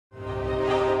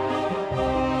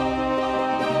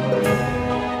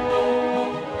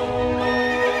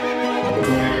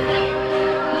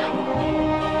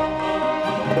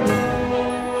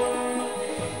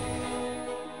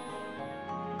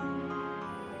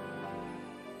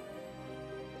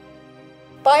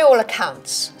By all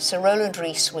accounts, Sir Roland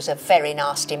Rees was a very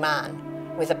nasty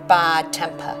man with a bad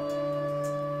temper.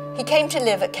 He came to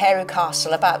live at Carew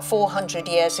Castle about 400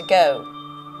 years ago.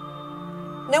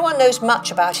 No one knows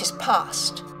much about his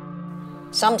past.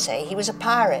 Some say he was a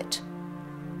pirate.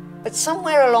 But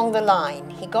somewhere along the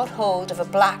line, he got hold of a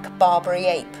black Barbary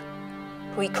ape,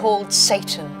 who he called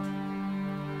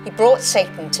Satan. He brought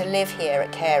Satan to live here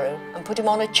at Carew and put him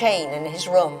on a chain in his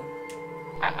room.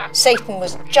 Satan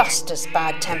was just as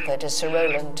bad-tempered as Sir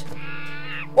Roland.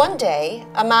 One day,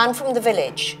 a man from the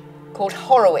village called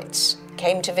Horowitz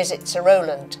came to visit Sir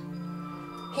Roland.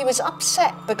 He was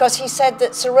upset because he said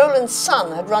that Sir Roland's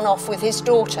son had run off with his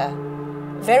daughter.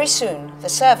 Very soon, the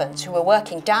servants who were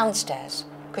working downstairs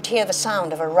could hear the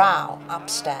sound of a row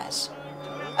upstairs.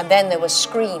 And then there were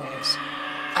screams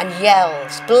and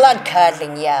yells,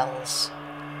 blood-curdling yells.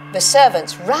 The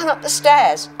servants ran up the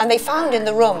stairs and they found in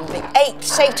the room the ape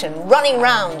Satan running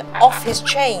round off his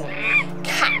chain,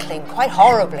 cackling quite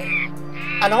horribly.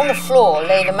 And on the floor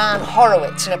lay the man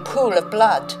Horowitz in a pool of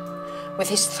blood, with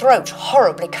his throat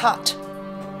horribly cut.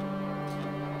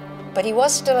 But he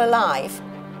was still alive,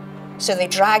 so they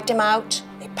dragged him out,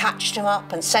 they patched him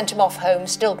up and sent him off home,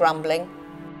 still grumbling.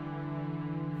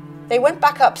 They went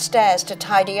back upstairs to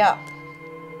tidy up.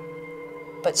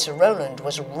 But Sir Roland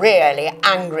was really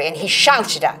angry and he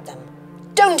shouted at them,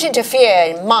 "Don't interfere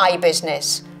in my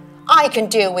business. I can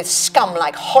deal with scum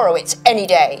like Horowitz any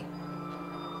day."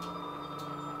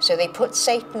 So they put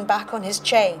Satan back on his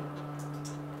chain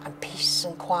and peace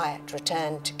and quiet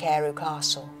returned to Carew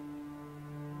Castle.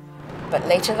 But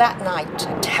later that night,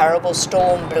 a terrible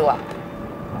storm blew up.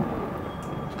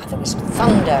 And there was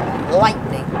thunder and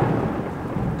lightning,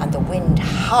 and the wind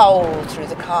howled through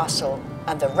the castle,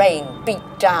 and the rain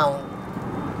beat down.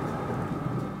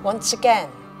 Once again,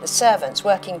 the servants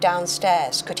working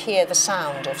downstairs could hear the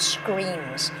sound of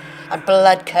screams and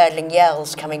blood-curdling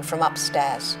yells coming from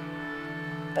upstairs.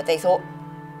 But they thought,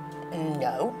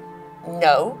 no,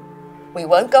 we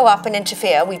won't go up and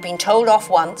interfere. We've been told off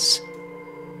once.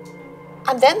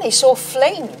 And then they saw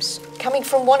flames coming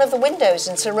from one of the windows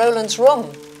in Sir Roland's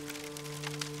room.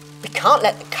 We can't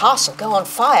let the castle go on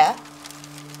fire.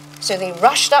 So they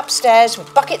rushed upstairs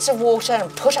with buckets of water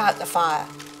and put out the fire.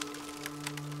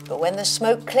 But when the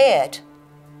smoke cleared,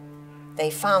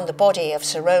 they found the body of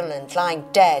Sir Roland lying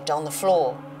dead on the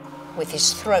floor with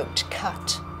his throat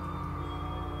cut.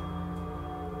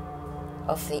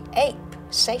 Of the ape,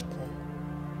 Satan,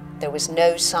 there was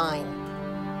no sign.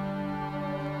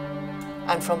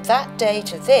 And from that day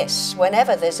to this,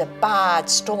 whenever there's a bad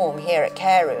storm here at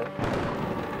Carew,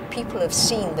 people have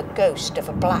seen the ghost of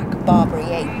a black Barbary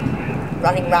ape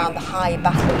running round the high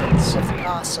battlements of the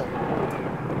castle.